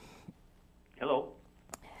 Hello? Hello.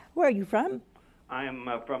 Where are you from? I'm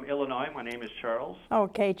from Illinois. My name is Charles.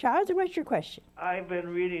 Okay, Charles, what's your question? I've been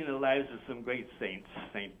reading the lives of some great saints,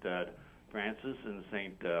 St. Francis and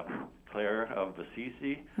St. Clare of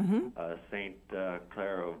Assisi, St.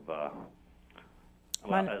 Clare of,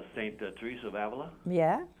 St. Teresa of Avila.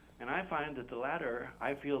 Yeah? And I find that the latter,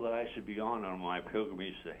 I feel that I should be on my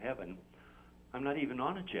pilgrimage to heaven. I'm not even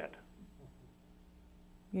on it yet.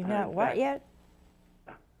 You're not what yet?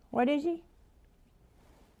 What is he?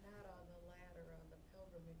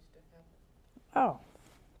 Oh.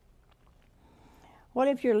 Well,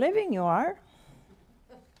 if you're living, you are.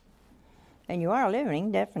 And you are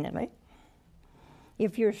living, definitely.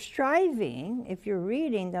 If you're striving, if you're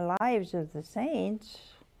reading the lives of the saints,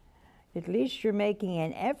 at least you're making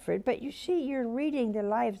an effort. But you see, you're reading the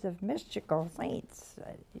lives of mystical saints.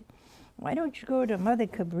 Why don't you go to Mother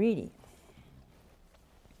Cabrini,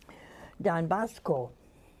 Don Bosco,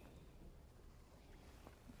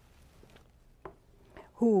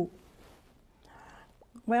 who,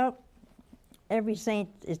 well, every saint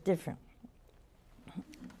is different.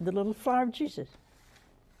 The little flower of Jesus.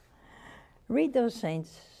 Read those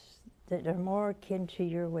saints that are more akin to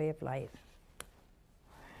your way of life.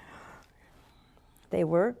 They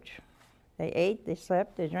worked, they ate, they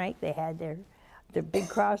slept, they drank, they had their big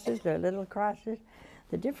crosses, their little crosses.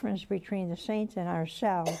 The difference between the saints and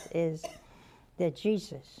ourselves is that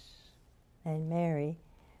Jesus and Mary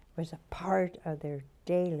was a part of their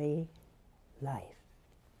daily life.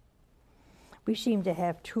 We seem to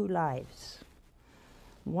have two lives.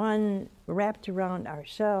 One wrapped around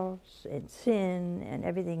ourselves and sin and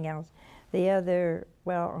everything else. The other,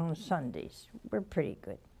 well, on Sundays, we're pretty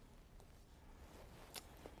good.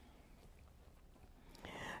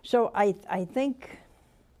 So I think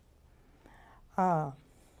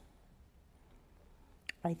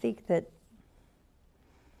that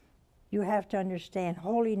you have to understand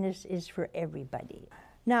holiness is for everybody.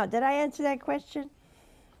 Now, did I answer that question?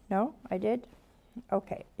 No, I did?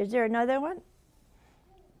 Okay. Is there another one?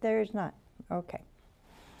 There is not. Okay.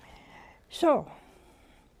 So,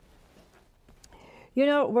 you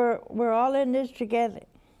know, we're all in this together.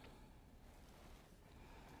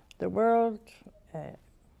 The world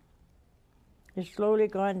is slowly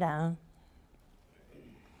going down,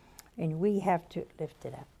 and we have to lift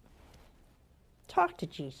it up. Talk to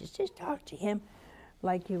Jesus. Just talk to him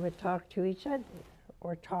like you would talk to each other,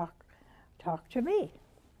 or talk to me.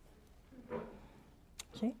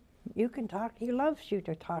 See? You can talk. He loves you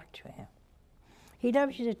to talk to him. He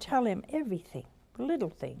loves you to tell him everything,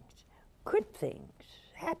 little things, good things,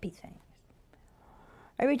 happy things.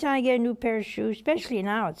 Every time I get a new pair of shoes, especially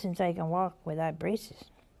now since I can walk without braces,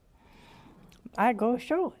 I go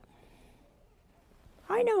show him.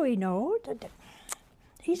 I know he knows.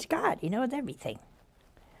 He's God. He knows everything.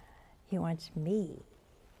 He wants me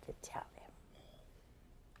to tell him.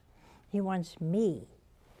 He wants me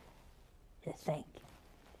to thank him.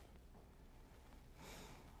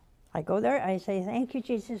 I go there, I say, thank you,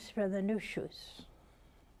 Jesus, for the new shoes.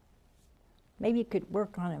 Maybe you could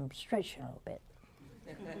work on them, stretch them a little bit.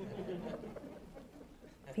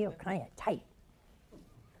 Feel kind of tight.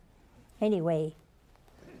 Anyway,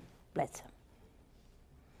 bless him.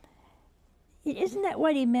 Isn't that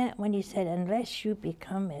what he meant when he said, unless you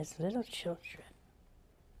become as little children,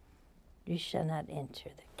 you shall not enter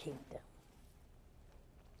the kingdom?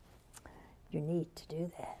 You need to do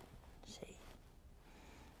that, see?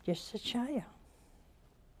 Just a child.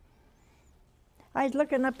 I was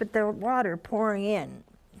looking up at the water pouring in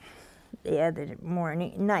the other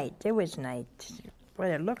night. It was night. Well,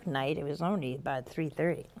 it looked night. It was only about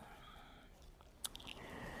 3:30.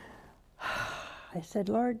 I said,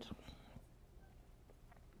 Lord,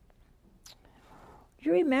 do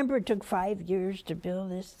you remember it took 5 years to build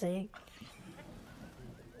this thing?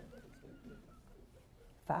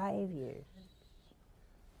 5 years.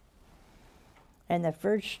 And the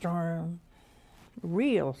first storm,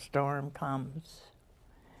 real storm, comes.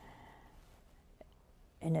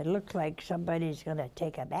 And it looks like somebody's going to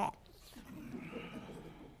take a bath.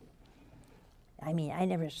 I mean, I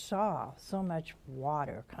never saw so much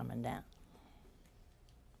water coming down.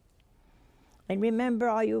 And remember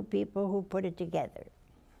all you people who put it together.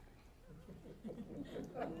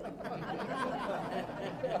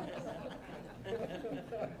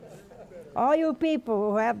 All you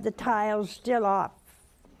people who have the tiles still off.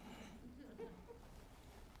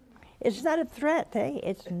 It's not a threat, eh?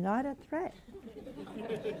 It's not a threat.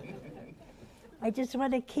 I just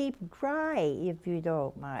want to keep dry, if you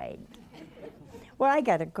don't mind. Well, I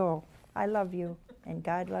gotta go. I love you, and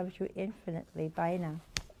God loves you infinitely. Bye now.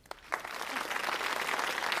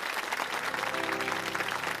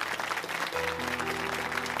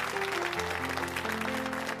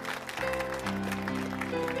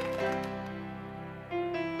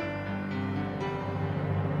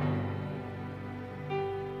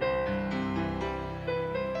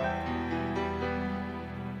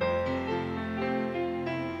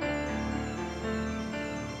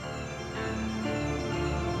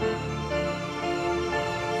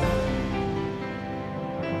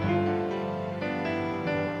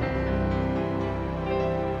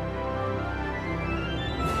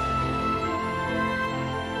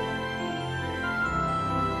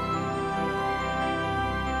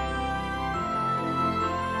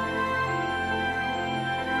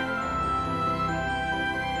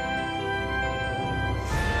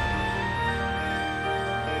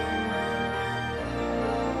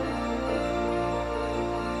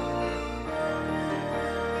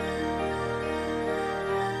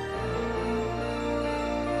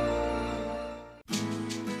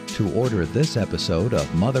 To order this episode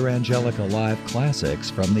of Mother Angelica Live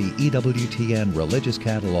Classics from the EWTN Religious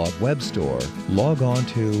Catalog web store, log on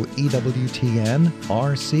to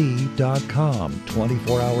EWTNRC.com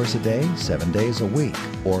 24 hours a day, 7 days a week,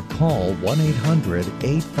 or call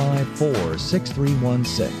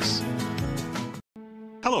 1-800-854-6316.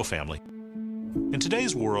 Hello, family. In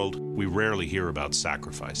today's world, we rarely hear about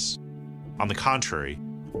sacrifice. On the contrary,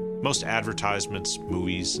 most advertisements,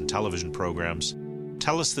 movies, and television programs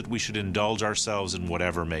tell us that we should indulge ourselves in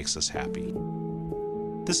whatever makes us happy.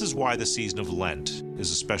 This is why the season of Lent is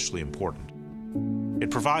especially important. It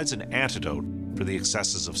provides an antidote for the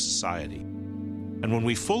excesses of society. And when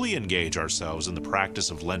we fully engage ourselves in the practice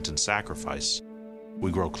of Lenten sacrifice, we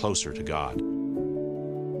grow closer to God.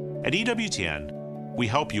 At EWTN, we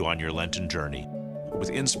help you on your Lenten journey with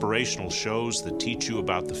inspirational shows that teach you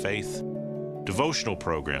about the faith, devotional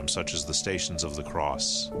programs such as the Stations of the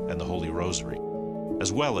Cross and the Holy Rosary, as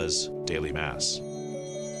well as daily Mass.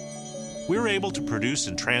 We're able to produce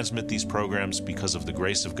and transmit these programs because of the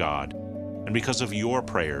grace of God and because of your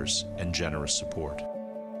prayers and generous support.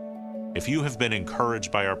 If you have been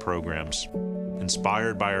encouraged by our programs,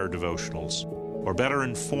 inspired by our devotionals, or better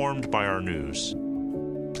informed by our news,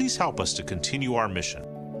 please help us to continue our mission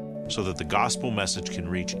so that the gospel message can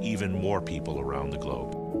reach even more people around the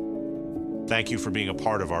globe. Thank you for being a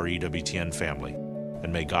part of our EWTN family,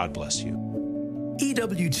 and may God bless you.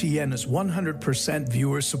 EWTN is 100%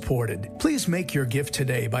 viewer supported. Please make your gift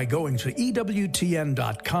today by going to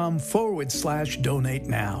EWTN.com/donate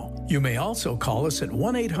now. You may also call us at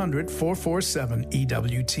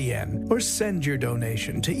 1-800-447-EWTN or send your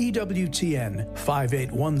donation to EWTN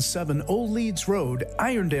 5817 Old Leeds Road,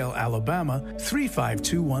 Irondale, Alabama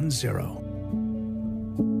 35210.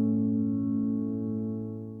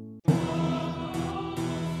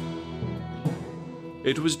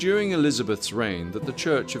 It was during Elizabeth's reign that the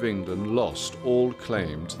Church of England lost all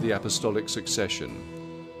claim to the apostolic succession.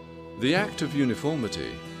 The Act of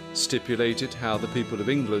Uniformity stipulated how the people of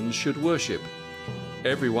England should worship.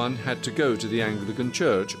 Everyone had to go to the Anglican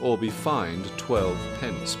Church or be fined 12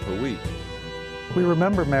 pence per week. We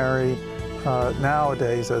remember Mary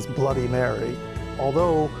nowadays as Bloody Mary,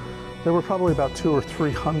 although there were probably about 200 or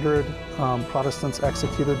 300 Protestants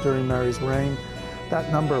executed during Mary's reign.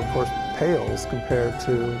 That number, of course, pales compared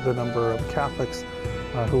to the number of Catholics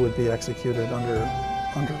who would be executed under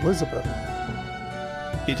Elizabeth.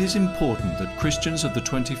 It is important that Christians of the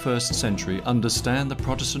 21st century understand the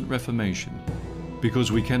Protestant Reformation,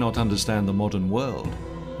 because we cannot understand the modern world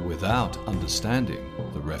without understanding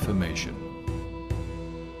the Reformation.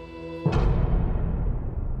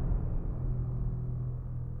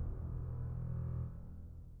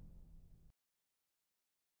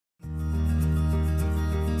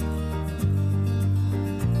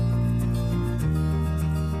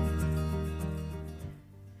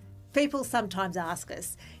 People sometimes ask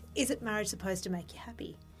us, is it marriage supposed to make you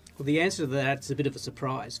happy? Well, the answer to that's a bit of a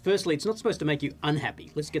surprise. Firstly, it's not supposed to make you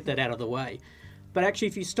unhappy. Let's get that out of the way. But actually,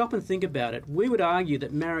 if you stop and think about it, we would argue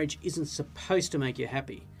that marriage isn't supposed to make you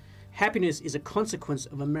happy. Happiness is a consequence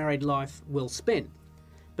of a married life well spent.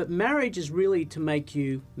 But marriage is really to make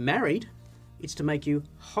you married. It's to make you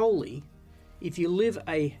holy. If you live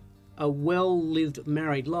a well-lived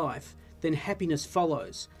married life, then happiness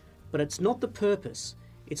follows. But it's not the purpose.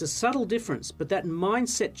 It's a subtle difference, but that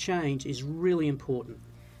mindset change is really important.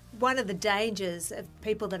 One of the dangers of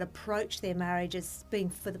people that approach their marriage as being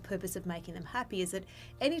for the purpose of making them happy is that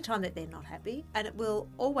any time that they're not happy, and it will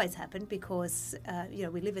always happen because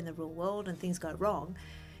we live in the real world and things go wrong,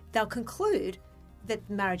 they'll conclude that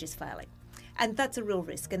marriage is failing. And that's a real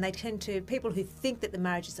risk. And people who think that the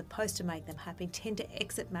marriage is supposed to make them happy tend to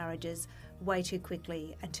exit marriages way too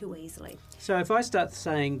quickly and too easily. So if I start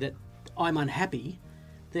saying that I'm unhappy,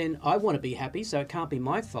 then I want to be happy, so it can't be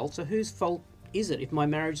my fault. So whose fault is it if my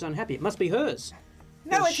marriage is unhappy? It must be hers.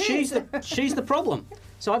 No, it's his. She's the problem.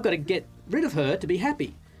 So I've got to get rid of her to be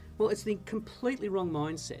happy. Well, it's the completely wrong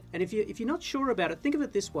mindset. And if you're not sure about it, think of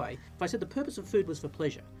it this way. If I said the purpose of food was for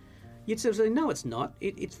pleasure, you'd say, no, it's not.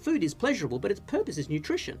 Food is pleasurable, but its purpose is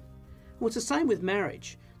nutrition. Well, it's the same with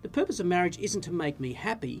marriage. The purpose of marriage isn't to make me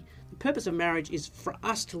happy. The purpose of marriage is for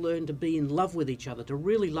us to learn to be in love with each other, to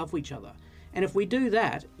really love each other. And if we do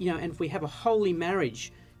that, and if we have a holy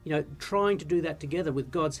marriage, trying to do that together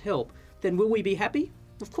with God's help, then will we be happy?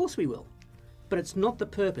 Of course we will. But it's not the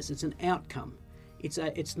purpose, it's an outcome.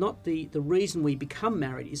 It's not the reason we become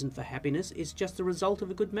married isn't for happiness, it's just the result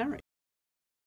of a good marriage.